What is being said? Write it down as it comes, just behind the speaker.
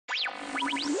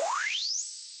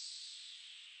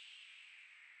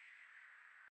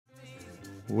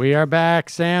We are back.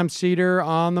 Sam Seder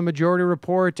on the Majority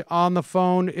Report on the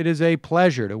phone. It is a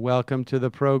pleasure to welcome to the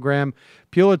program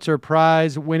Pulitzer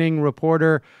Prize winning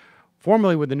reporter,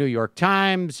 formerly with the New York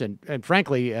Times and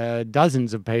frankly,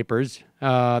 dozens of papers.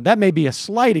 That may be a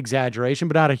slight exaggeration,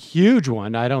 but not a huge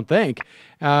one, I don't think.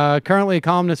 Currently a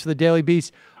columnist for the Daily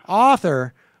Beast,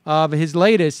 author of his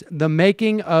latest, The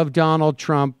Making of Donald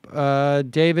Trump.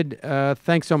 David,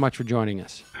 thanks so much for joining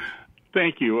us.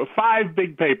 Thank you. 5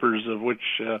 big papers, of which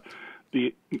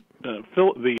the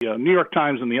New York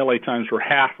Times and the LA Times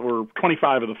were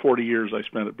 25 of the 40 years I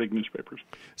spent at big newspapers.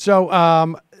 So,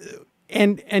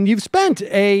 and you've spent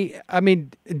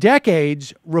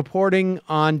decades reporting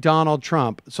on Donald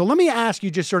Trump. So let me ask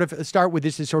you, just sort of start with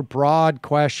this sort of broad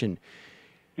question.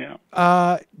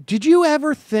 Yeah. Did you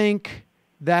ever think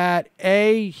that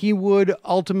A, he would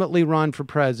ultimately run for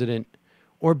president,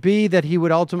 or B, that he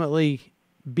would ultimately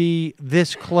be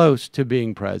this close to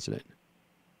being president?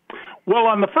 Well,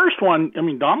 on the first one,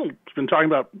 Donald's been talking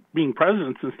about being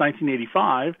president since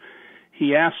 1985.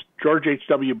 He asked George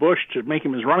H.W. Bush to make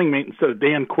him his running mate instead of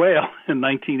Dan Quayle in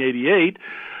 1988.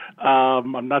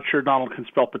 I'm not sure Donald can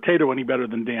spell potato any better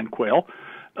than Dan Quayle.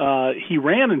 He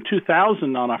ran in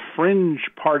 2000 on a fringe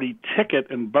party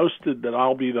ticket and boasted that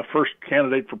I'll be the first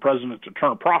candidate for president to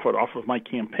turn a profit off of my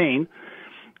campaign.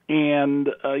 And,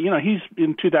 he's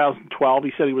in 2012,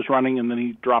 he said he was running and then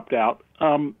he dropped out.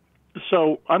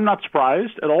 So I'm not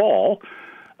surprised at all.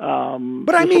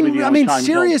 But I mean,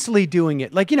 seriously doing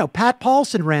it. Like, Pat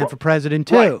Paulson ran for president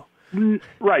too.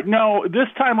 Right. No, this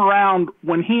time around,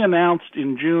 when he announced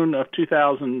in June of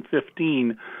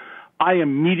 2015, I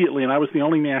immediately, and I was the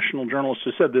only national journalist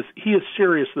who said this, he is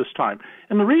serious this time.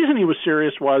 And the reason he was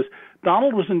serious was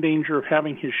Donald was in danger of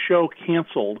having his show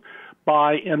canceled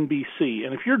by NBC.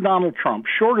 And if you're Donald Trump,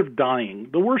 short of dying,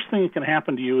 the worst thing that can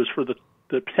happen to you is for the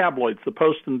tabloids, the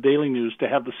Post and the Daily News, to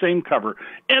have the same cover,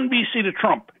 NBC to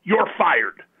Trump, you're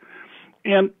fired.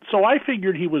 And so I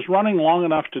figured he was running long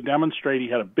enough to demonstrate he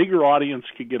had a bigger audience,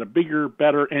 could get a bigger,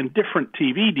 better, and different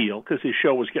TV deal, because his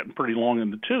show was getting pretty long in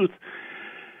the tooth.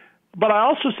 But I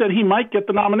also said he might get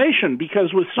the nomination,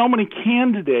 because with so many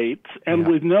candidates and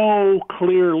with no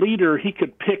clear leader, he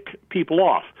could pick people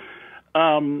off.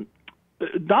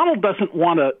 Donald doesn't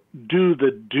want to do the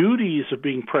duties of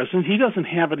being president. He doesn't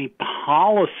have any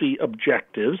policy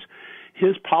objectives.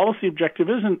 His policy objective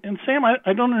isn't, and Sam,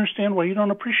 I don't understand why you don't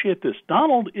appreciate this.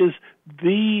 Donald is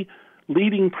the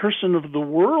leading person of the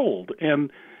world,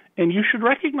 and you should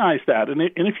recognize that. And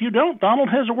if you don't, Donald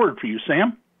has a word for you,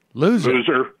 Sam.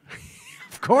 Loser.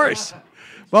 Of course.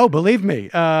 Well, believe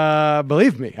me,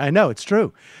 I know it's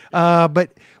true. But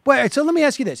so let me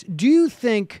ask you this. Do you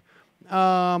think,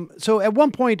 so at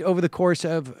one point over the course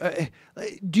of,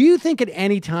 do you think at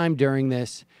any time during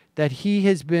this that he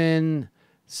has been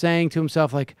saying to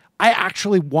himself, like, I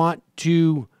actually want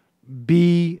to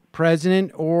be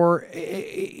president, or let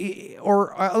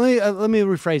me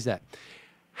rephrase that.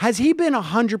 Has he been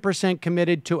 100%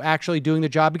 committed to actually doing the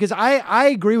job? Because I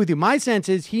agree with you. My sense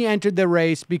is he entered the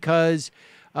race because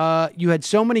you had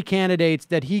so many candidates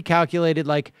that he calculated,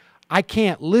 like, I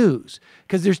can't lose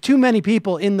because there's too many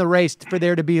people in the race for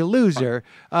there to be a loser.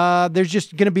 There's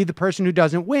just going to be the person who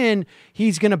doesn't win.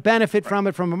 He's going to benefit from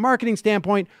it from a marketing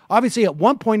standpoint. Obviously, at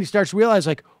one point, he starts to realize,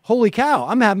 like, holy cow,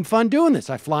 I'm having fun doing this.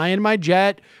 I fly in my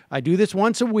jet. I do this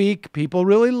once a week. People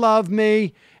really love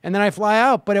me. And then I fly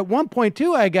out. But at one point,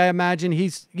 too, I imagine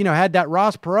he's, had that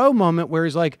Ross Perot moment where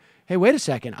he's like, hey, wait a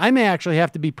second. I may actually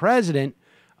have to be president.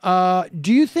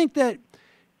 Do you think that,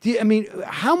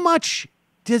 how much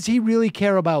does he really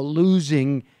care about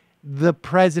losing the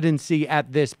presidency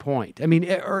at this point?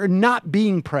 Or not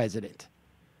being president?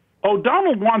 Oh,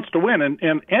 Donald wants to win,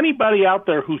 and anybody out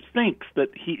there who thinks that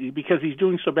because he's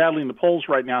doing so badly in the polls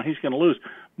right now, he's going to lose,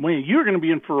 well, you're going to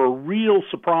be in for a real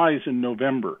surprise in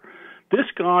November. This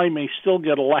guy may still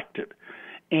get elected,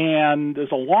 and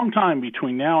there's a long time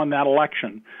between now and that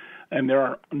election. And there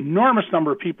are an enormous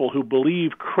number of people who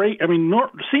believe,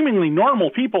 seemingly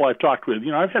normal people I've talked with.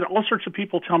 I've had all sorts of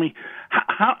people tell me,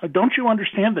 how don't you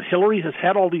understand that Hillary has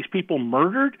had all these people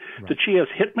murdered, right, that she has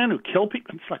hitmen who kill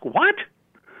people? It's like, what?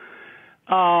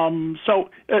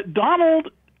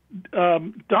 Donald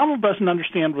doesn't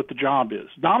understand what the job is.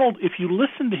 Donald, if you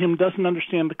listen to him, doesn't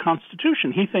understand the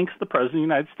Constitution. He thinks the President of the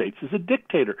United States is a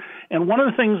dictator. And one of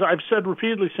the things I've said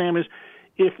repeatedly, Sam, is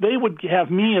if they would have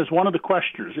me as one of the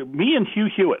questioners, me and Hugh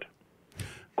Hewitt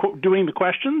doing the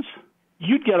questions,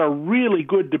 you'd get a really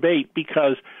good debate,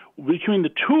 because between the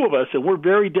two of us, and we're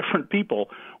very different people,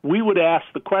 we would ask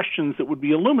the questions that would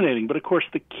be illuminating. But, of course,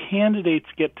 the candidates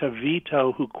get to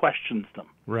veto who questions them.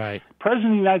 Right. President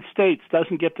of the United States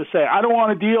doesn't get to say, I don't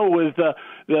want to deal with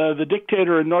the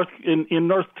dictator in North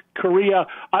Korea.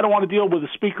 I don't want to deal with the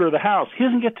Speaker of the House. He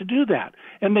doesn't get to do that.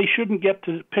 And they shouldn't get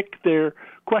to pick their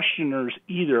questioners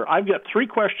either. I've got 3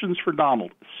 questions for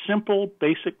Donald, simple,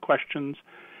 basic questions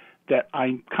that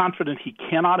I'm confident he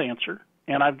cannot answer.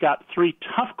 And I've got 3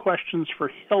 tough questions for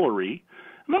Hillary,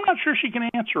 and I'm not sure she can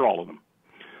answer all of them.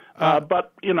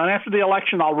 But after the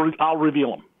election, I'll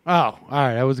reveal them. Oh, all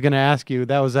right. I was going to ask you.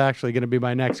 That was actually going to be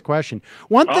my next question.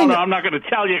 One thing. No, I'm not going to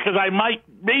tell you because I might.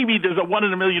 Maybe there's a 1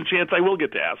 in a million chance I will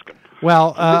get to ask him.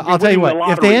 Well, I'll tell you what.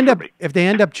 If they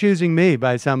end up choosing me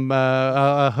by some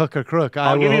hook or crook,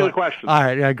 I'll give you the question. All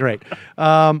right. Yeah, great.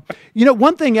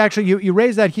 One thing actually, you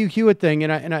raised that Hugh Hewitt thing,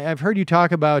 and I've heard you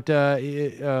talk about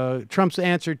Trump's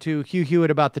answer to Hugh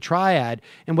Hewitt about the triad.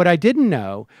 And what I didn't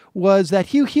know was that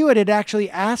Hugh Hewitt had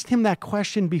actually asked him that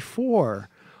question before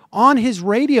on his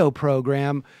radio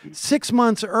program 6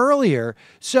 months earlier.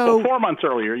 So 4 months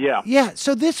earlier, yeah. Yeah,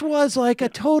 so this was like a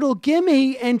total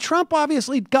gimme, and Trump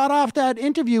obviously got off that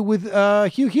interview with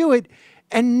Hugh Hewitt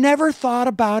and never thought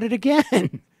about it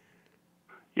again.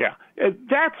 Yeah,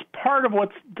 that's part of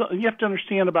what you have to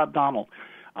understand about Donald.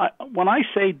 When I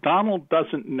say Donald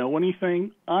doesn't know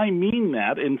anything, I mean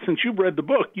that, and since you've read the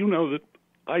book, you know that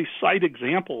I cite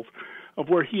examples of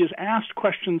where he is asked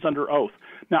questions under oath.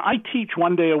 Now, I teach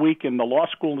 1 day a week in the law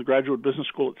school and the graduate business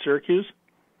school at Syracuse.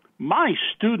 My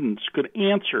students could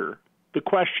answer the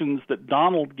questions that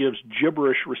Donald gives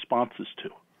gibberish responses to.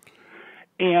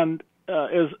 And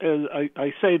as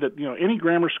I say that, any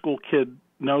grammar school kid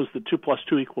knows that 2 +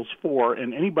 2 = 4,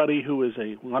 and anybody who is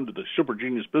under the super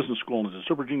genius business school and is a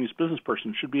super genius business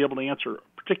person should be able to answer a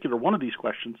particular one of these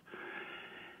questions.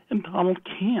 And Donald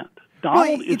can't.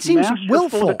 Donald is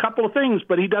masterful at a couple of things,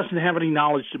 but he doesn't have any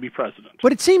knowledge to be president.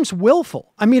 But it seems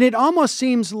willful. I mean, it almost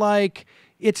seems like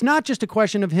it's not just a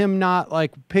question of him not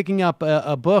like picking up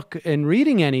a book and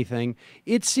reading anything.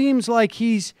 It seems like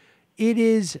he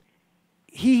is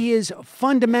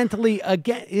fundamentally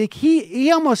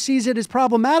he almost sees it as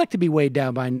problematic to be weighed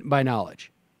down by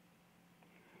knowledge.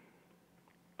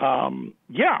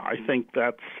 Yeah, I think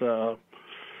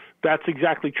that's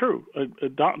exactly true.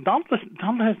 Donald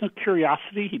has no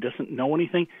curiosity. He doesn't know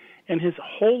anything. And his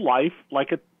whole life,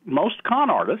 like most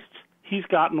con artists, he's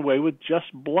gotten away with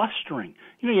just blustering.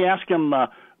 You ask him,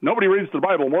 nobody reads the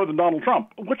Bible more than Donald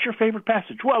Trump. What's your favorite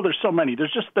passage? Well, there's so many.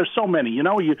 There's so many.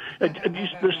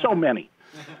 There's so many.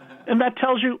 And that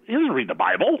tells you he doesn't read the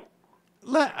Bible.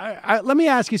 Let me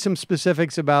ask you some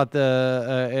specifics about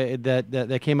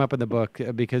that came up in the book,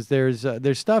 because there's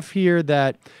stuff here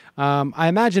that I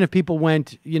imagine if people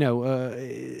went,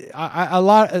 a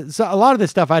lot of this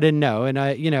stuff I didn't know, and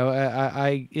it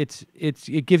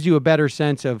gives you a better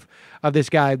sense of this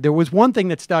guy. There was one thing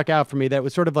that stuck out for me that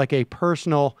was sort of like a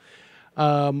personal.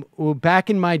 Back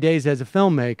in my days as a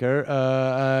filmmaker,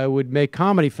 I would make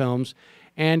comedy films.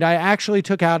 And I actually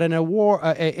took out an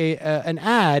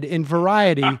ad in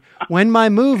Variety when my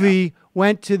movie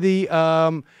went to the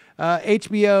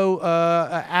HBO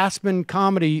Aspen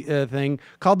comedy thing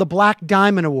called the Black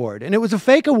Diamond Award. And it was a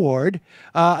fake award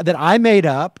that I made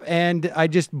up, and I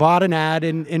just bought an ad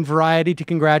in Variety to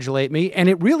congratulate me, and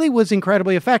it really was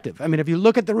incredibly effective. I mean, if you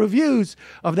look at the reviews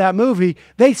of that movie,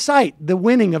 they cite the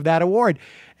winning of that award.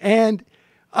 And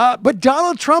but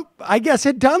Donald Trump, I guess,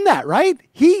 had done that, right?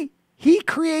 He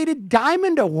created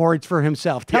diamond awards for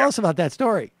himself. Tell us about that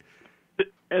story.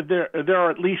 There are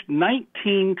at least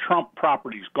 19 Trump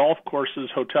properties, golf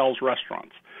courses, hotels,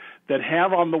 restaurants, that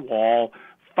have on the wall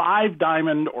 5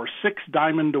 diamond or 6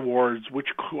 diamond awards, which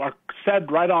are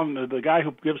said right on the guy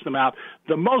who gives them out,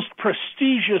 the most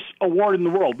prestigious award in the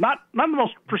world. Not the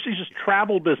most prestigious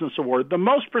travel business award, the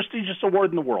most prestigious award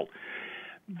in the world.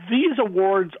 These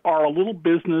awards are a little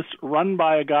business run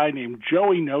by a guy named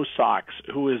Joey No Socks,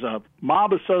 who is a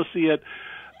mob associate,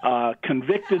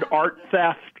 convicted art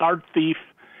thief,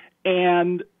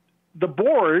 and the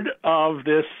board of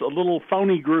this little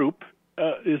phony group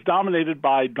is dominated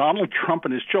by Donald Trump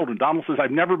and his children. Donald says,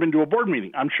 I've never been to a board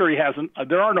meeting. I'm sure he hasn't.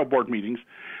 There are no board meetings.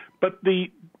 But the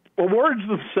awards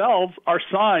themselves are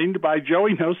signed by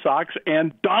Joey No Socks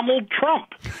and Donald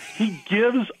Trump. He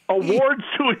gives awards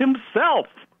to himself.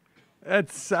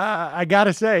 That's I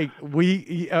gotta say,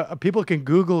 people can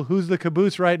Google "Who's the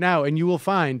Caboose" right now, and you will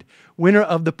find winner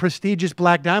of the prestigious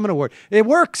Black Diamond Award. It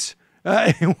works.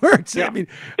 It works. Yeah. I mean,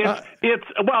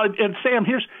 and Sam,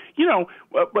 here's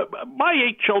my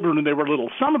 8 children when they were little.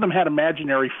 Some of them had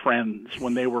imaginary friends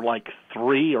when they were like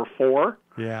 3 or 4.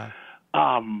 Yeah.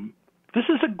 This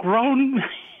is a grown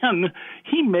man.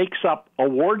 He makes up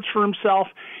awards for himself.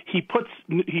 He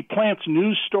plants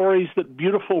news stories that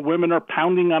beautiful women are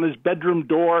pounding on his bedroom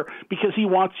door because he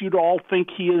wants you to all think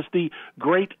he is the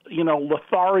great,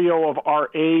 Lothario of our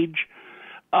age.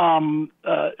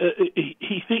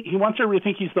 He wants everybody to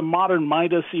think he's the modern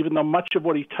Midas, even though much of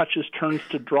what he touches turns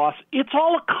to dross. It's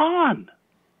all a con.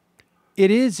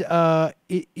 It is.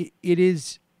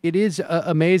 It is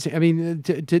amazing. I mean,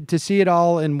 to see it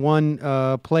all in one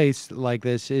place like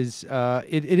this is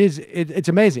it's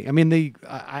amazing. I mean,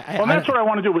 that's what I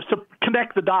want to do, was to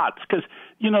connect the dots, because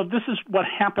this is what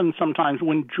happens sometimes.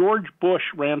 When George Bush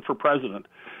ran for president,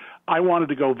 I wanted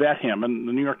to go vet him, and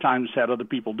the New York Times had other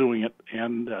people doing it,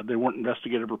 and they weren't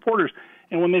investigative reporters.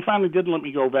 And when they finally did let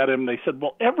me go vet him, they said,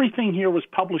 well, everything here was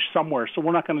published somewhere, so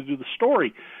we're not going to do the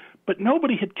story. But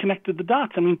nobody had connected the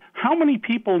dots. I mean, how many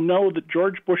people know that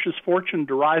George Bush's fortune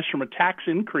derives from a tax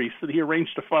increase that he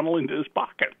arranged to funnel into his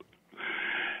pocket?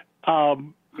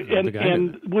 And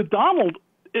with Donald,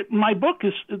 my book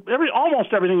is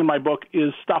almost everything in my book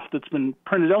is stuff that's been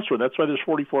printed elsewhere. That's why there's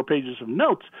 44 pages of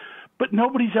notes. But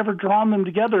nobody's ever drawn them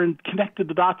together and connected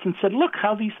the dots and said, look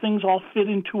how these things all fit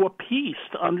into a piece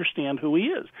to understand who he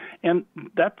is. And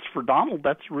that's, for Donald,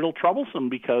 that's real troublesome,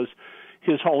 because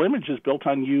his whole image is built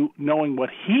on you knowing what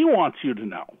he wants you to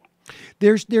know.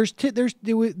 There's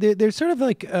sort of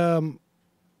like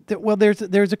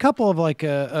there's a couple of like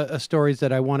stories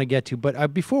that I want to get to,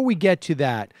 but before we get to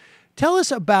that, tell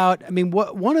us about. I mean,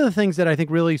 one of the things that I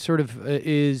think really sort of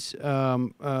is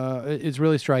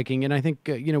really striking, and I think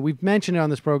we've mentioned it on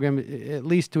this program at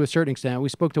least to a certain extent. We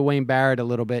spoke to Wayne Barrett a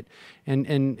little bit,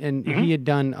 and he had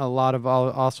done a lot of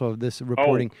also of this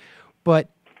reporting, but.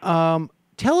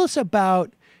 Tell us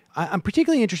about. I'm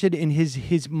particularly interested in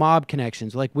his mob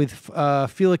connections, like with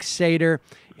Felix Seder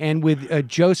and with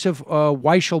Joseph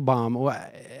Weichelbaum.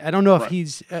 I don't know if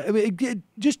he's.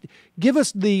 Just give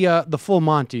us the full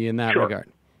Monty in that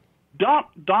regard.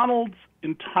 Donald's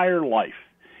entire life,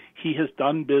 he has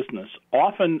done business,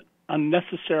 often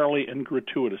unnecessarily and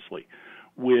gratuitously,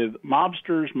 with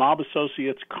mobsters, mob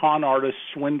associates, con artists,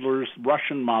 swindlers,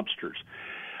 Russian mobsters.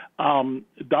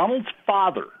 Donald's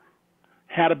father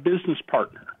had a business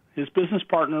partner. His business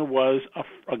partner was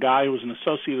a guy who was an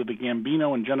associate of the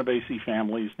Gambino and Genovese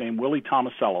families named Willie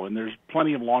Tomasello, and there's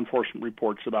plenty of law enforcement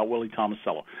reports about Willie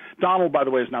Tomasello. Donald, by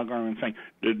the way, is now going and saying,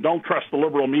 don't trust the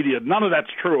liberal media. None of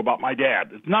that's true about my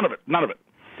dad. None of it. None of it.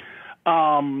 Who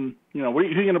are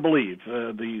you going to believe,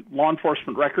 the law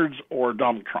enforcement records or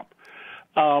Donald Trump?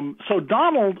 So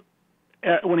Donald,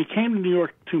 when he came to New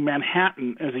York, to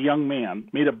Manhattan as a young man,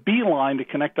 made a beeline to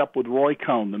connect up with Roy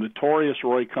Cohn, the notorious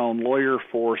Roy Cohn, lawyer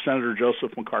for Senator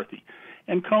Joseph McCarthy.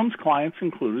 And Cohn's clients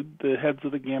included the heads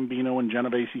of the Gambino and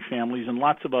Genovese families and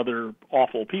lots of other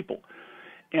awful people.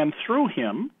 And through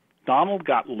him, Donald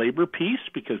got labor peace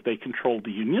because they controlled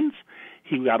the unions.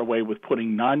 He got away with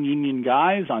putting non-union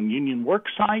guys on union work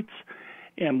sites.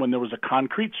 And when there was a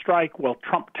concrete strike,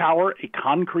 Trump Tower, a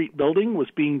concrete building, was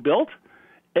being built.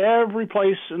 Every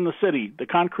place in the city, the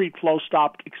concrete flow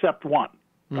stopped except one,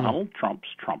 Donald Trump's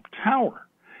Trump Tower.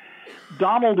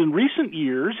 Donald, in recent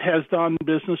years, has done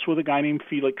business with a guy named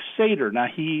Felix Seder. Now,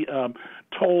 he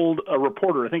told a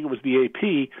reporter, I think it was the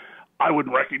AP, I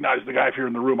wouldn't recognize the guy if you're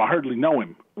in the room. I hardly know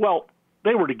him. Well,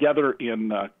 they were together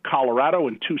in Colorado,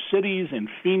 in two cities, in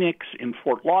Phoenix, in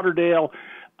Fort Lauderdale,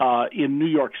 in New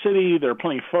York City. There are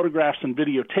plenty of photographs and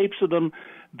videotapes of them.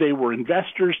 They were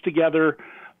investors together.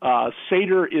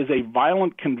 Seder is a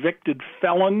violent convicted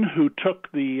felon who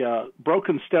took the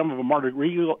broken stem of a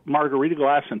margarita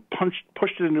glass and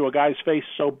pushed it into a guy's face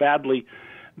so badly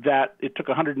that it took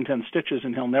 110 stitches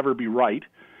and he'll never be right.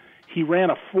 He ran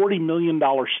a $40 million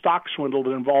stock swindle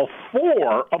that involved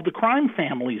 4 of the crime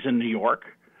families in New York,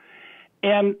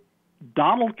 and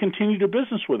Donald continued to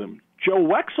business with him. Joe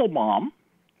Weichelbaum,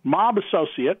 mob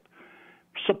associate,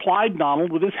 supplied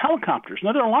Donald with his helicopters.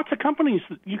 Now, there are lots of companies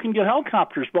that you can get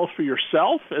helicopters, both for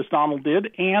yourself, as Donald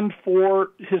did, and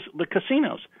for the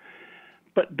casinos.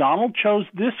 But Donald chose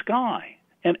this guy.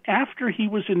 And after he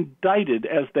was indicted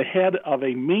as the head of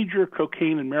a major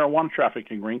cocaine and marijuana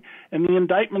trafficking ring, and the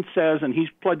indictment says, and he's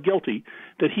pled guilty,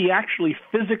 that he actually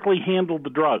physically handled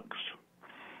the drugs.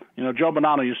 Joe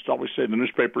Bonanno used to always say, the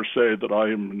newspapers say that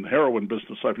I am in the heroin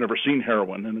business. I've never seen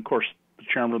heroin. And, of course, the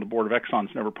chairman of the board of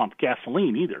Exxon's never pumped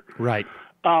gasoline either. Right.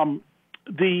 Joe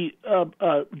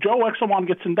Weichelbaum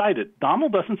gets indicted.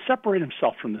 Donald doesn't separate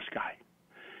himself from this guy.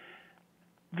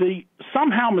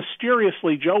 Somehow,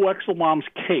 mysteriously, Joe Weichelbaum's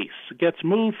case gets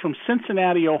moved from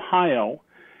Cincinnati, Ohio.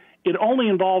 It only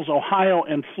involves Ohio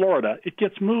and Florida. It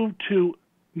gets moved to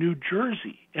New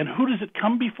Jersey. And who does it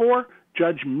come before?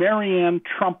 Judge Marianne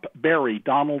Trump Berry,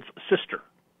 Donald's sister.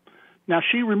 Now,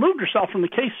 she removed herself from the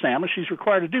case, Sam, as she's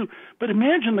required to do, but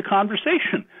imagine the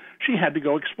conversation. She had to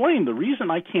go explain, the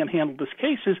reason I can't handle this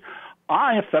case is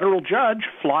I, a federal judge,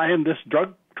 fly in this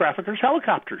drug trafficker's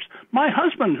helicopters. My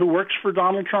husband, who works for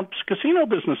Donald Trump's casino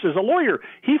business, is a lawyer.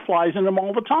 He flies in them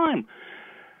all the time.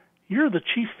 You're the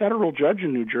chief federal judge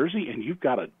in New Jersey, and you've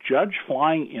got a judge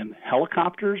flying in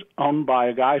helicopters owned by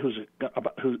a guy who's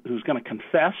going to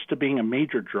confess to being a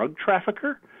major drug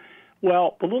trafficker?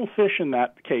 Well, the little fish in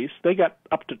that case, they got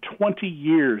up to 20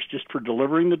 years just for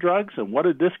delivering the drugs, and what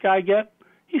did this guy get?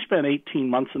 He spent 18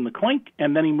 months in the clink,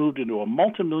 and then he moved into a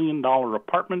multi-million-dollar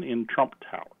apartment in Trump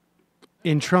Tower.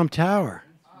 In Trump Tower?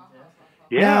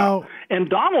 Yeah, now, and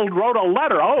Donald wrote a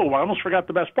letter. Oh, I almost forgot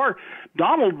the best part.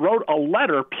 Donald wrote a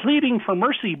letter pleading for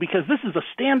mercy because this is a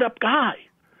stand-up guy.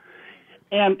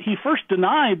 And he first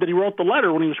denied that he wrote the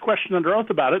letter when he was questioned under oath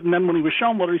about it, and then when he was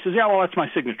shown the letter, he says, yeah, well, that's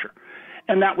my signature.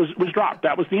 And that was dropped.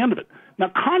 That was the end of it. Now,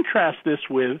 contrast this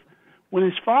with when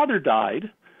his father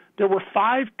died, there were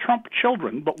 5 Trump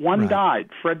children, but one died,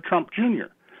 Fred Trump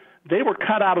Jr. They were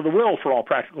cut out of the will for all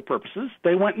practical purposes.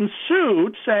 They went and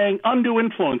sued, saying undue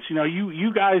influence. You know,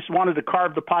 you guys wanted to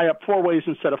carve the pie up 4 ways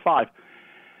instead of 5.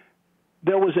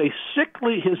 There was a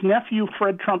sickly, his nephew,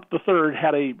 Fred Trump III,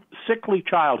 had a sickly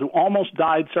child who almost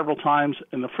died several times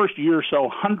in the first year or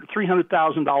so,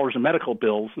 $300,000 in medical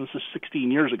bills. This is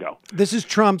 16 years ago. This is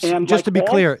Trump's, just to be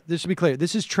clear, this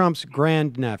is Trump's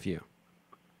grandnephew.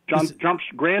 Trump's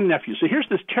grandnephew. So here's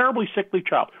this terribly sickly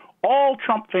child. All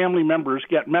Trump family members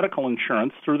get medical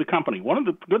insurance through the company. One of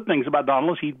the good things about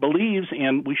Donald is he believes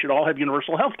in we should all have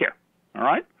universal health care, all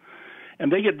right?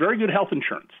 And they get very good health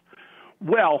insurance.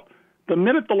 Well, the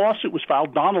minute the lawsuit was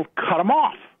filed, Donald cut him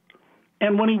off.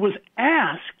 And when he was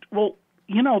asked, well,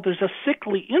 you know, there's a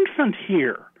sickly infant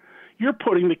here. You're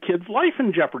putting the kid's life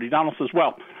in jeopardy. Donald says,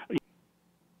 well,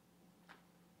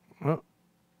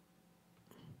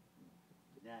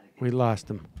 we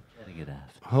lost him.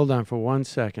 Hold on for 1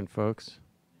 second, folks.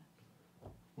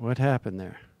 What happened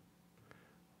there?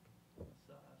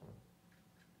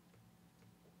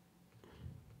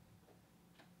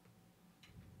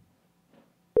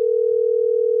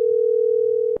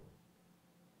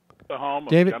 The home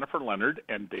of Jennifer Leonard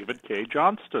and David Cay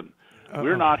Johnston.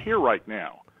 We're not here right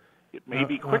now. It may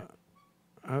be quick.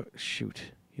 Oh,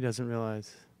 shoot. He doesn't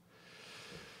realize.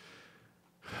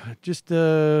 Just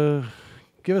give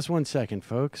us 1 second,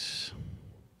 folks.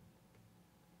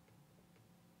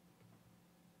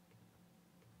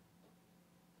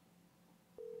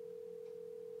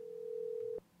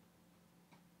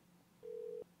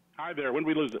 Hi there. When did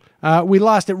we lose it? We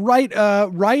lost it right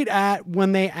at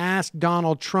when they asked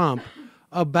Donald Trump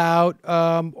about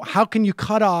how can you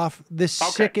cut off this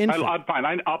sick infant. I'm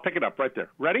fine. I'll pick it up right there.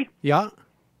 Ready? Yeah.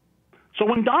 So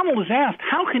when Donald is asked,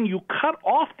 how can you cut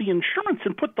off the insurance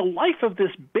and put the life of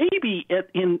this baby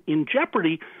in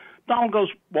jeopardy, Donald goes,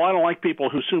 well, I don't like people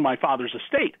who sue my father's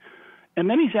estate. And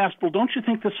then he's asked, well, don't you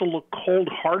think this will look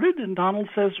cold-hearted? And Donald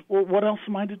says, well, what else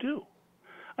am I to do?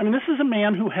 I mean, this is a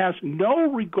man who has no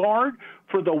regard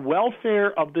for the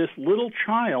welfare of this little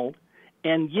child,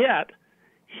 and yet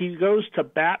he goes to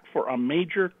bat for a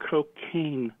major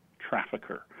cocaine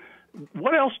trafficker.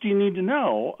 What else do you need to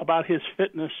know about his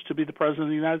fitness to be the president of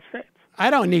the United States? I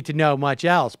don't need to know much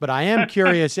else, but I am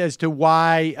curious as to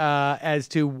why, as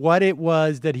to what it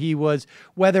was that he was,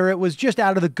 whether it was just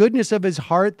out of the goodness of his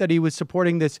heart that he was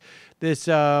supporting this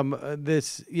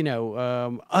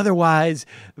otherwise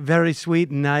very sweet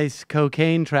and nice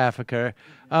cocaine trafficker,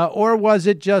 or was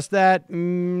it just that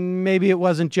maybe it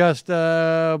wasn't just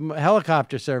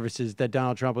helicopter services that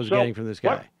Donald Trump was getting from this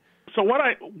guy? So what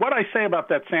I say about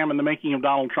that, Sam, in the making of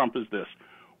Donald Trump is this.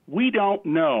 We don't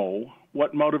know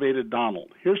what motivated Donald.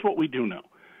 Here's what we do know.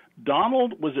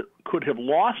 Donald could have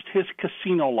lost his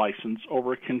casino license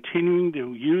over continuing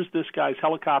to use this guy's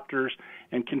helicopters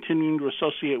and continuing to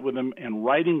associate with him and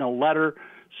writing a letter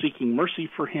seeking mercy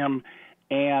for him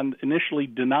and initially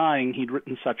denying he'd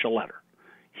written such a letter.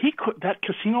 That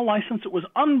casino license, it was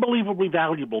unbelievably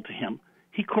valuable to him.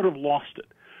 He could have lost it.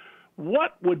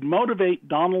 What would motivate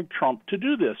Donald Trump to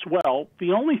do this? Well,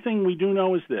 the only thing we do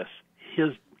know is this.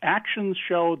 His actions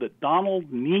show that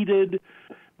Donald needed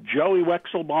Joey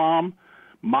Wexelbaum,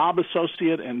 mob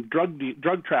associate and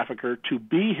drug trafficker, to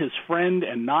be his friend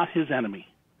and not his enemy.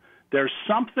 There's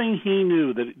something he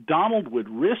knew that Donald would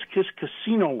risk his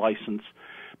casino license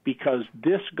because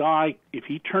this guy, if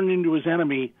he turned into his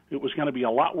enemy, it was going to be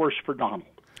a lot worse for Donald.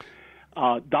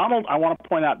 Donald, I want to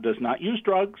point out, does not use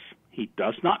drugs. He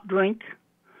does not drink.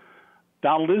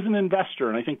 Donald is an investor,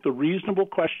 and I think the reasonable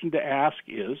question to ask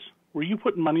is, were you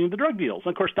putting money in the drug deals?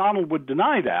 And of course, Donald would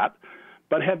deny that.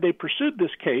 But had they pursued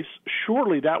this case,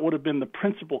 surely that would have been the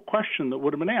principal question that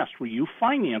would have been asked. Were you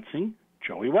financing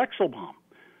Joey Wexelbaum?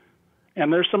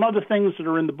 And there's some other things that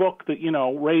are in the book that,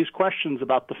 raise questions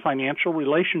about the financial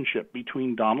relationship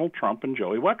between Donald Trump and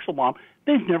Joey Wexelbaum.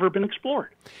 They've never been explored.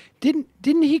 Didn't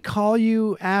he call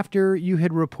you after you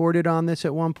had reported on this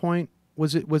at one point?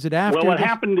 Was it after? Well, what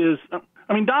happened is,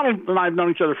 Donald and I have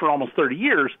known each other for almost 30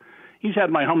 years. He's had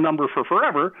my home number for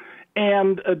forever.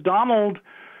 And Donald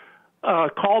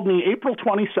called me April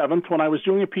 27th when I was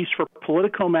doing a piece for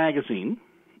Politico magazine.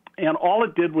 And all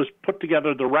it did was put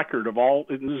together the record of all,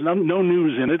 there's no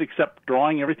news in it except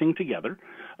drawing everything together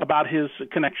about his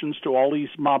connections to all these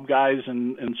mob guys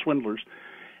and swindlers.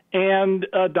 And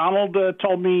Donald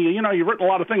told me, you've written a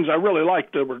lot of things I really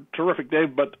liked. They were terrific,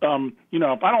 Dave, but,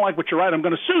 if I don't like what you write, I'm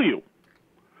going to sue you.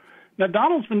 Now,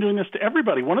 Donald's been doing this to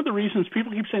everybody. One of the reasons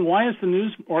people keep saying, why is the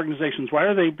news organizations, why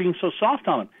are they being so soft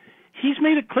on him? He's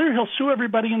made it clear he'll sue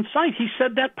everybody in sight. He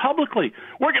said that publicly.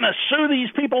 We're going to sue these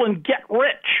people and get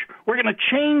rich. We're going to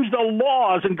change the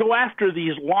laws and go after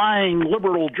these lying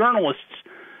liberal journalists.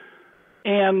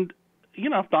 And,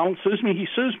 if Donald sues me, he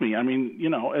sues me.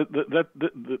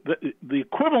 The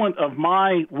equivalent of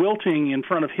my wilting in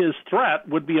front of his threat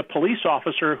would be a police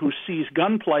officer who sees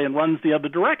gunplay and runs the other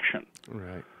direction.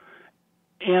 Right.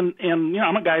 And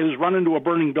I'm a guy who's run into a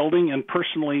burning building and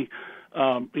personally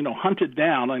hunted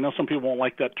down, I know some people won't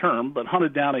like that term, but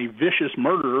hunted down a vicious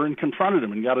murderer and confronted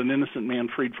him and got an innocent man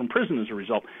freed from prison as a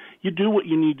result. You do what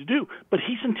you need to do. But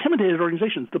he's intimidated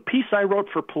organizations. The piece I wrote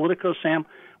for Politico, Sam,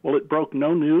 it broke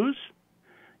no news.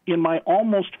 In my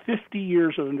almost 50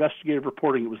 years of investigative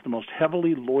reporting, it was the most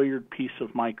heavily lawyered piece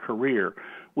of my career,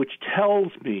 which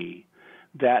tells me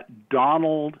that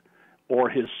Donald or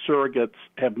his surrogates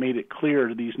have made it clear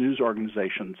to these news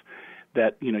organizations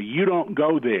that, you don't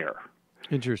go there.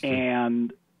 Interesting.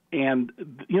 And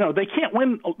they can't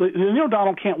win.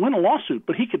 Donald can't win a lawsuit,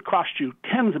 but he could cost you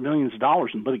tens of millions of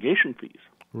dollars in litigation fees.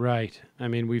 Right.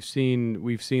 We've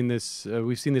seen this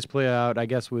play out, I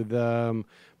guess, with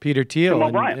Peter Thiel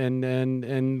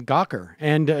and Gawker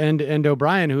and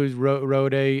O'Brien, who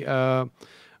wrote a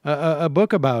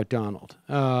book about Donald.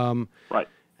 Right.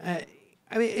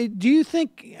 Do you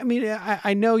think?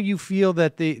 I know you feel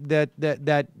that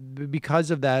that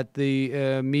because of that,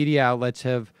 the media outlets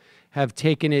have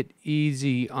taken it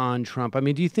easy on Trump.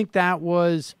 Do you think that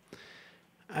was?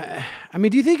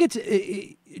 Do you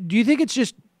think it's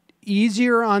just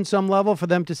easier on some level for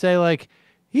them to say, like,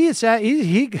 he said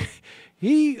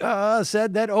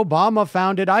that Obama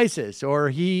founded ISIS, or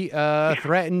he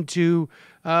threatened to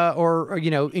or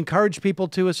encouraged people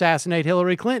to assassinate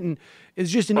Hillary Clinton? Is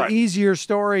just an easier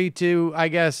story to, I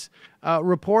guess,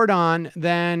 report on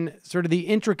than sort of the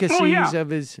intricacies of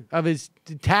his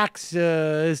tax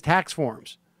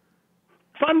forms.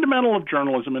 Fundamental of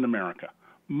journalism in America.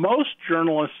 Most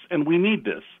journalists, and we need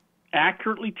this,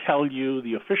 accurately tell you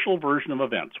the official version of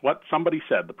events, what somebody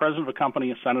said, the president of a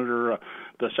company, a senator,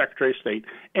 the secretary of state,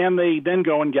 and they then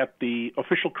go and get the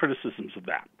official criticisms of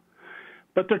that.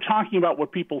 But they're talking about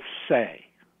what people say.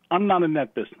 I'm not in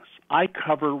that business. I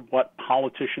cover what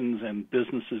politicians and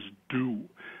businesses do.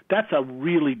 That's a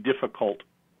really difficult,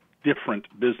 different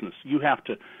business. You have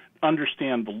to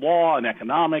understand the law and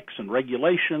economics and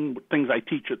regulation, things I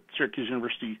teach at Syracuse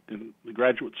University in the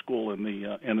graduate school and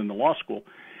in the law school.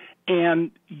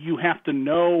 And you have to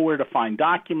know where to find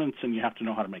documents, and you have to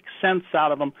know how to make sense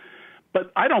out of them.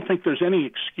 But I don't think there's any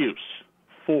excuse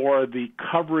for the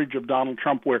coverage of Donald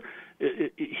Trump where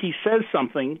he says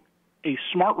something. A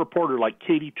smart reporter like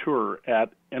Katie Tour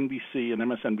at NBC and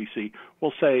MSNBC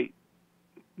will say,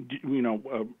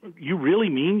 you really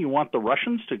mean you want the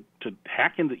Russians to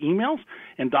hack into emails?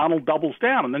 And Donald doubles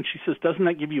down. And then she says, doesn't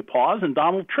that give you pause? And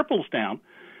Donald triples down.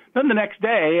 Then the next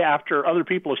day, after other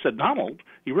people have said, Donald,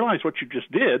 you realize what you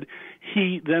just did,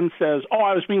 he then says,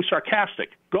 I was being sarcastic.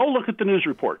 Go look at the news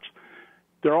reports.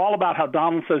 They're all about how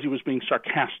Donald says he was being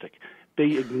sarcastic.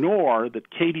 They ignore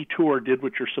that Katie Tour did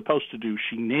what you're supposed to do.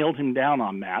 She nailed him down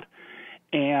on that.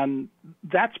 And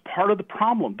that's part of the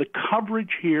problem. The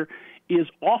coverage here is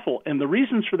awful. And the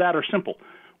reasons for that are simple.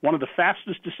 One of the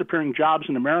fastest disappearing jobs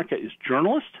in America is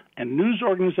journalists, and news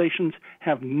organizations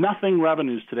have nothing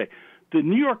revenues today. The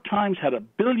New York Times had $1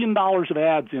 billion of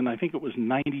ads in, I think it was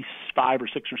 95 or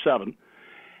 6 or 7.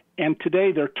 And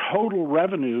today their total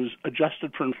revenues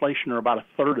adjusted for inflation are about a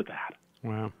third of that.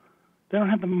 Wow. They don't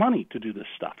have the money to do this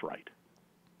stuff right.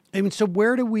 So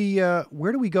where do we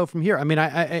go from here?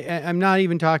 I'm not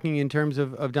even talking in terms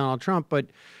of Donald Trump, but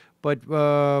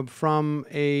from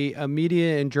a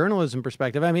media and journalism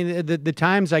perspective, I mean, the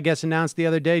Times, I guess, announced the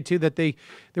other day too that they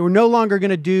were no longer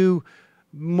going to do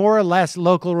more or less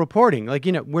local reporting. Like,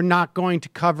 we're not going to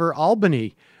cover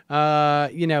Albany,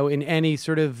 in any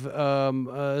sort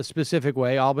of specific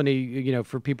way. Albany,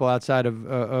 for people outside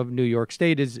of New York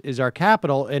State, is our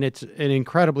capital, and it's an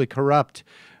incredibly corrupt.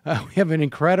 We have an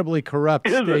incredibly corrupt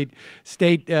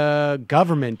state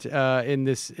government in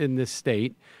this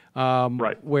state,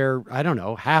 right? Where I don't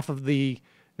know,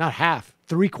 not half,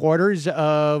 3/4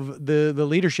 of the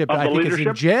leadership I think is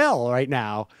in jail right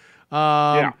now.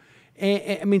 Yeah.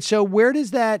 I mean, so where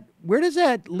does that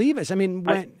leave us? I mean,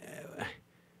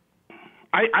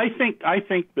 I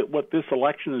think that what this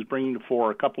election is bringing to fore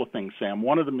a couple of things, Sam.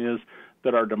 One of them is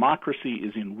that our democracy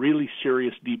is in really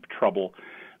serious, deep trouble,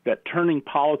 that turning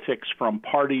politics from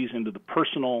parties into the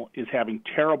personal is having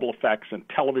terrible effects, and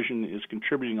television is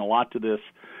contributing a lot to this,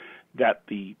 that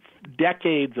the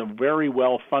decades of very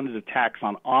well-funded attacks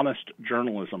on honest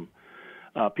journalism,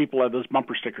 people have those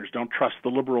bumper stickers, don't trust the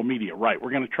liberal media. Right, we're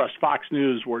going to trust Fox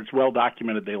News where it's well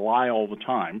documented they lie all the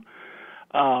time.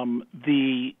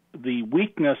 The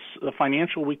weakness, the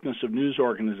financial weakness of news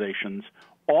organizations,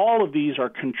 all of these are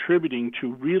contributing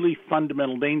to really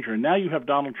fundamental danger. And now you have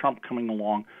Donald Trump coming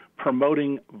along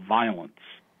promoting violence.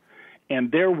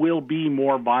 And there will be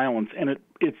more violence. And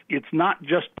it's not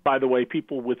just, by the way,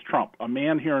 people with Trump. A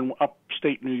man here in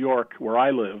upstate New York, where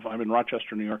I live, I'm in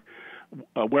Rochester, New York,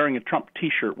 wearing a Trump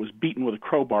T-shirt was beaten with a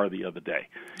crowbar the other day.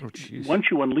 Oh, geez. Once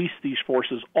you unleash these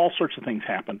forces, all sorts of things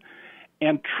happen.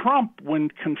 And Trump, when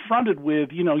confronted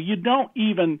with, you don't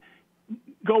even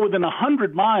go within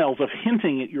 100 miles of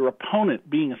hinting at your opponent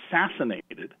being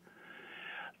assassinated,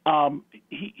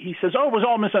 he says, it was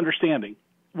all misunderstanding.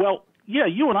 Well, yeah,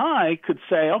 you and I could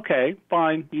say, okay,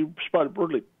 fine, you spotted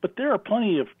brutally, but there are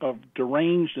plenty of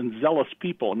deranged and zealous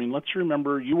people. I mean, let's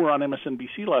remember, you were on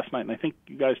MSNBC last night, and I think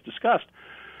you guys discussed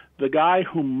the guy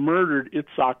who murdered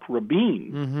Itzhak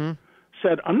Rabin. Mm-hmm.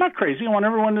 Said, I'm not crazy. I want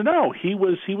everyone to know he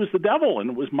was the devil,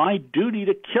 and it was my duty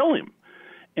to kill him.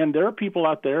 And there are people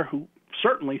out there who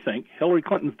certainly think Hillary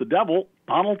Clinton's the devil.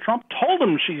 Donald Trump told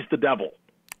them she's the devil.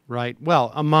 Right.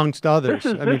 Well, amongst others.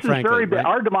 This is frankly, very bad. Right?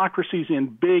 Our democracy's in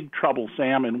big trouble,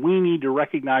 Sam, and we need to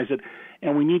recognize it.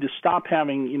 And we need to stop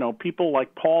having, people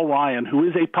like Paul Ryan, who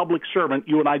is a public servant.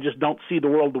 You and I just don't see the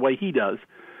world the way he does.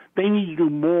 They need to do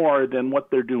more than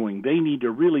what they're doing. They need to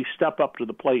really step up to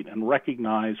the plate and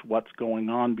recognize what's going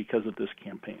on because of this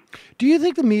campaign. Do you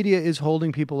think the media is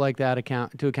holding people like that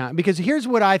to account? Because here's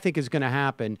what I think is going to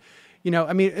happen.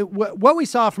 What we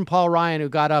saw from Paul Ryan, who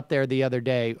got up there the other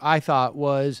day, I thought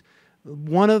was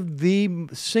one of the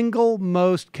single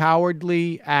most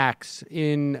cowardly acts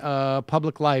in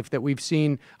public life that we've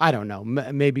seen. I don't know,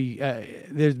 maybe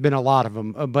there's been a lot of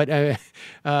them, but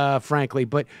frankly,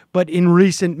 but in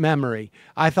recent memory,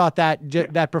 I thought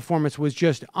that performance was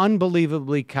just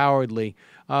unbelievably cowardly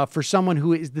for someone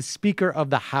who is the Speaker of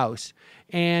the House.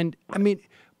 And I mean,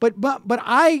 but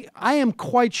I am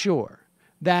quite sure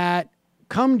that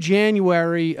come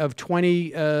January of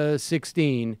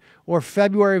 2016 or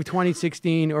February of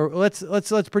 2016, or let's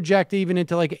project even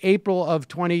into like April of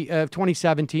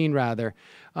 2017 rather,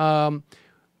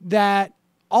 that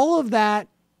all of that,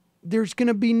 there's going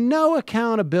to be no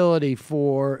accountability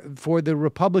for the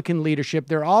Republican leadership.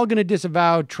 They're all going to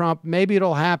disavow Trump. Maybe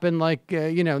it'll happen like,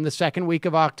 in the second week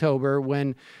of October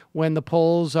when the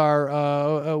polls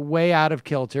are way out of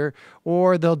kilter,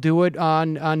 or they'll do it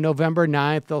on November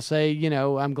 9th. They'll say,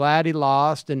 I'm glad he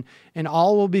lost, and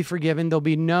all will be forgiven. There'll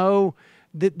be no,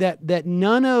 that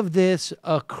none of this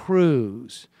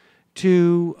accrues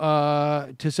to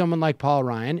someone like Paul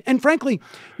Ryan. And frankly,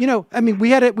 we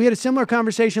had a similar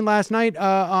conversation last night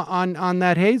on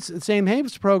that same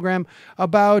Hayes program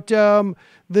about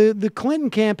the Clinton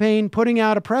campaign putting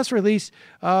out a press release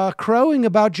crowing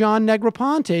about John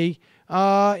Negroponte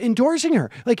endorsing her.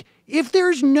 Like, if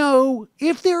there is no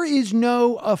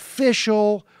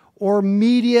official or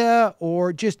media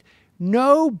or just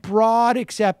no broad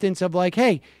acceptance of like,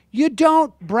 hey, you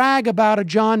don't brag about a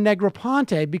John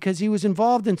Negroponte because he was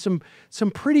involved in some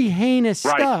pretty heinous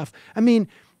stuff. I mean,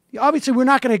 obviously, we're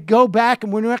not going to go back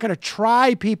and we're not going to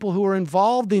try people who are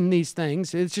involved in these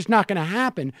things. It's just not going to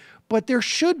happen. But there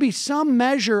should be some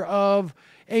measure of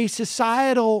a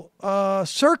societal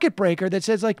circuit breaker that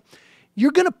says, like,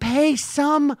 you're going to pay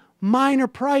some minor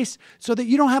price so that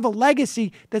you don't have a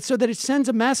legacy, so that it sends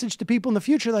a message to people in the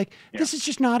future, like, this is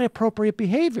just not appropriate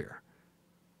behavior.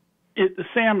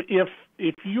 Sam,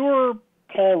 if you're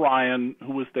Paul Ryan,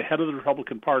 who was the head of the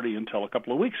Republican Party until a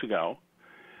couple of weeks ago,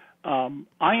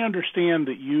 I understand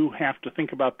that you have to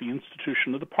think about the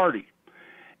institution of the party.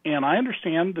 And I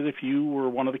understand that if you were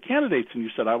one of the candidates and you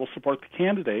said, I will support the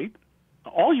candidate,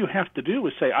 all you have to do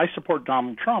is say, I support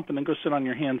Donald Trump, and then go sit on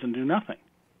your hands and do nothing.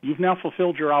 You've now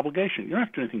fulfilled your obligation. You don't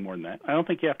have to do anything more than that. I don't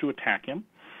think you have to attack him.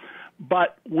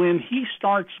 But when he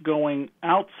starts going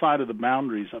outside of the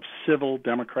boundaries of civil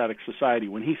democratic society,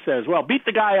 when he says, well, beat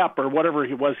the guy up or whatever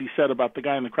he said about the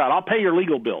guy in the crowd, I'll pay your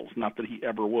legal bills, not that he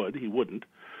ever would, he wouldn't,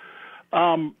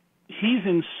 he's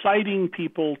inciting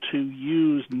people to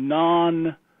use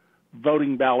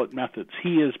non-voting ballot methods.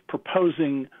 He is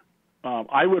proposing,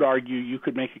 I would argue you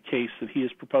could make a case that he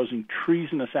is proposing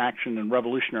treasonous action and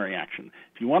revolutionary action.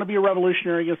 If you want to be a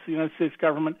revolutionary against the United States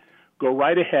government, go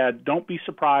right ahead. Don't be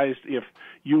surprised if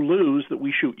you lose that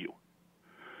we shoot you.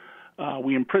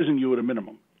 We imprison you at a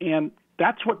minimum. And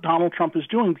that's what Donald Trump is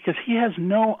doing because he has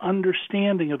no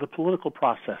understanding of the political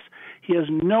process. He has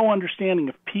no understanding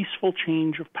of peaceful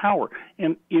change of power.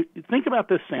 And think about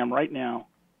this, Sam, right now.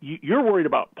 You're worried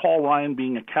about Paul Ryan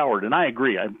being a coward, and I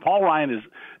agree. Paul Ryan is,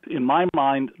 in my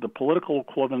mind, the political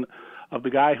equivalent of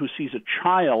the guy who sees a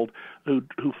child who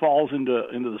falls into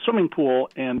the swimming pool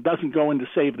and doesn't go in to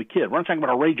save the kid. We're not talking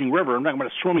about a raging river. I'm talking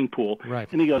about a swimming pool. Right.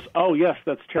 And he goes, oh, yes,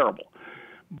 that's terrible.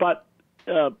 But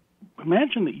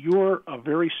imagine that you're a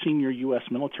very senior U.S.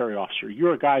 military officer.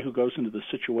 You're a guy who goes into the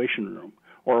Situation Room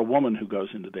or a woman who goes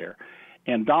into there.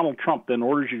 And Donald Trump then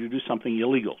orders you to do something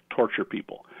illegal, torture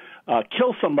people,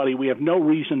 kill somebody we have no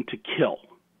reason to kill.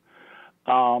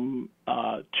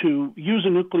 To use a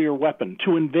nuclear weapon,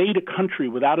 to invade a country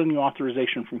without any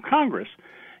authorization from Congress,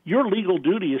 your legal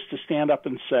duty is to stand up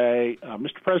and say,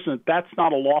 Mr. President, that's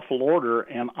not a lawful order,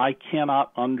 and I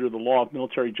cannot, under the law of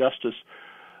military justice,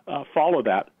 follow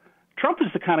that. Trump is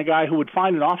the kind of guy who would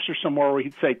find an officer somewhere where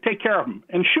he'd say, take care of him,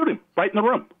 and shoot him right in the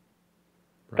room.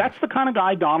 Right. That's the kind of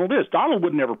guy Donald is. Donald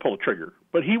would never pull a trigger,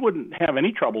 but he wouldn't have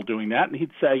any trouble doing that, and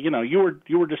he'd say,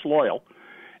 you were disloyal,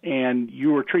 and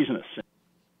you were treasonous.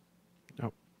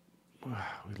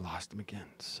 We lost him again.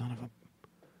 Son of a...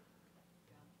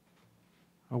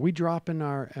 Are we dropping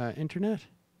our internet?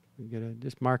 We gotta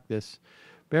just mark this.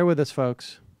 Bear with us,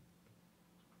 folks.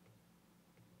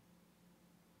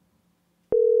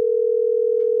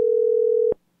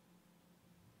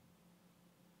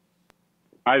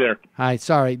 Hi there. Hi.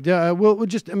 Sorry. We'll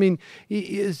just. I mean,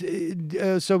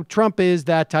 so Trump is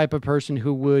that type of person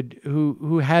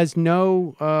who has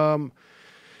no.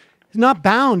 Is not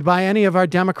bound by any of our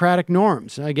democratic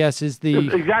norms, I guess, is the...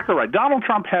 That's exactly right. Donald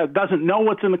Trump doesn't know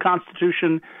what's in the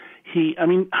Constitution. Have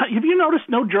you noticed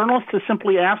no journalist has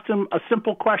simply asked him a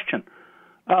simple question?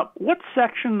 What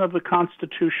section of the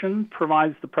Constitution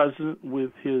provides the president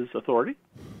with his authority?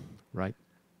 Right.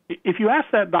 If you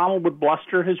ask that, Donald would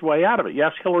bluster his way out of it. You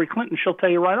ask Hillary Clinton, she'll tell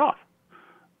you right off.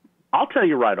 I'll tell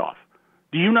you right off.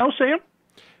 Do you know, Sam?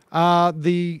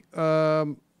 The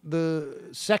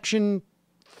section...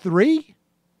 3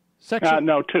 section?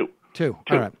 No, 2. 2.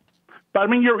 All right. But I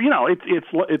mean,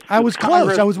 it's. I was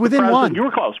close. I was within one. You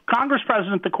were close. Congress,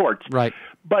 President, the courts. Right.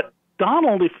 But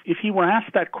Donald, if he were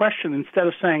asked that question, instead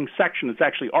of saying section, it's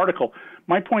actually article.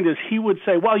 My point is, he would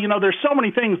say, well, there's so many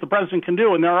things the president can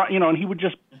do, and there are, and he would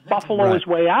just buffalo his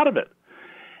way out of it.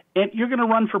 And you're going to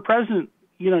run for president.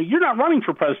 You're not running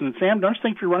for president, Sam. Don't you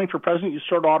think if you're running for president, you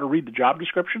sort of ought to read the job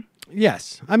description?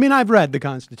 Yes. I mean, I've read the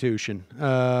Constitution,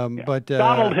 but...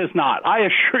 Donald has not. I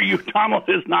assure you, Donald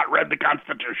has not read the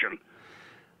Constitution.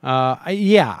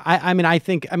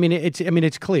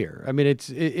 It's clear. I mean,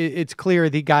 it's clear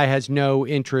the guy has no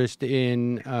interest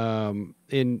in I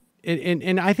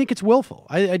think it's willful.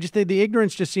 I just think the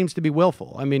ignorance just seems to be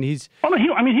willful. I mean, he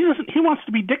wants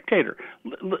to be dictator.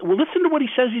 Listen to what he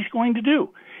says he's going to do.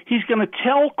 He's going to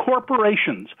tell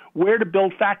corporations where to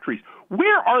build factories.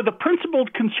 Where are the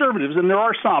principled conservatives, and there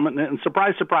are some, and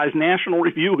surprise, surprise, National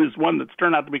Review is one that's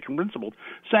turned out to be principled,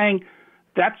 saying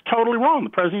that's totally wrong. The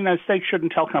President of the United States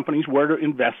shouldn't tell companies where to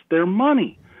invest their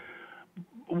money.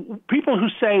 People who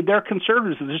say they're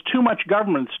conservatives, there's too much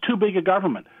government, it's too big a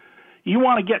government. You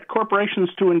want to get corporations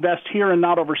to invest here and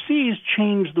not overseas,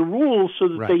 change the rules so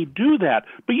that they do that.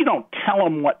 But you don't tell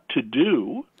them what to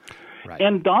do. Right.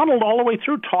 And Donald, all the way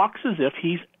through, talks as if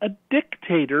he's a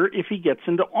dictator if he gets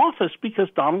into office, because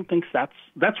Donald thinks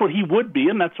that's what he would be,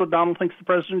 and that's what Donald thinks the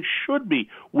president should be.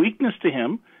 Weakness to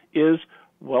him is,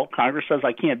 well, Congress says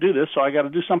I can't do this, so I got to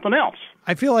do something else.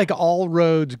 I feel like all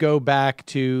roads go back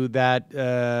to that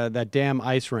damn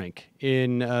ice rink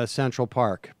in Central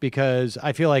Park, because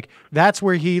I feel like that's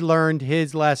where he learned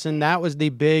his lesson. That was the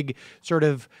big sort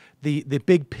of the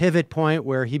big pivot point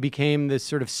where he became this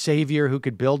sort of savior who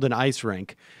could build an ice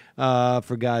rink,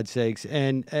 for God's sakes.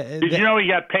 And did you know he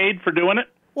got paid for doing it?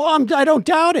 Well, I don't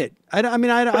doubt it.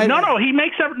 No,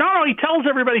 he tells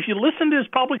everybody, if you listen to his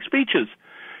public speeches,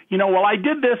 well, I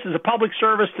did this as a public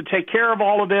service to take care of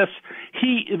all of this.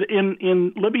 He,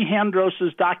 in Libby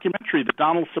Handros's documentary that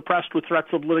Donald suppressed with threats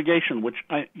of litigation, which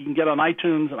you can get on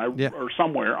iTunes or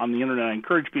somewhere on the internet. I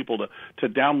encourage people to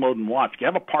download and watch. You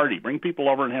have a party, bring people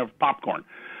over and have popcorn.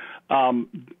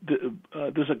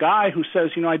 There's a guy who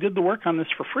says, I did the work on this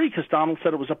for free because Donald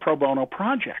said it was a pro bono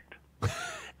project.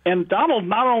 And Donald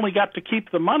not only got to keep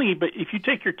the money, but if you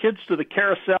take your kids to the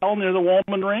carousel near the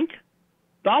Woolman rink,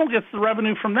 Donald gets the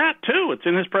revenue from that, too. It's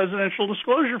in his presidential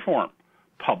disclosure form.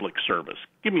 Public service.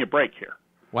 Give me a break here.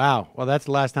 Wow. Well, that's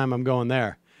the last time I'm going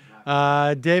there.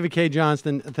 David Cay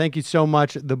Johnston, thank you so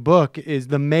much. The book is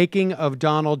The Making of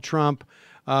Donald Trump.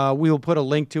 We will put a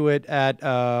link to it at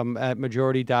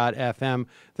majority.fm.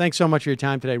 Thanks so much for your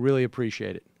time today. Really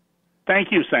appreciate it.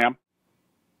 Thank you, Sam.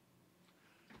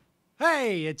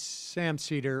 Hey, it's Sam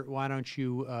Seder. Why don't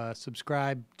you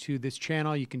subscribe to this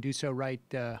channel? You can do so right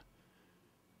over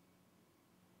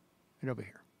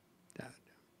here.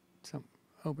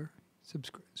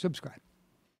 Subscribe.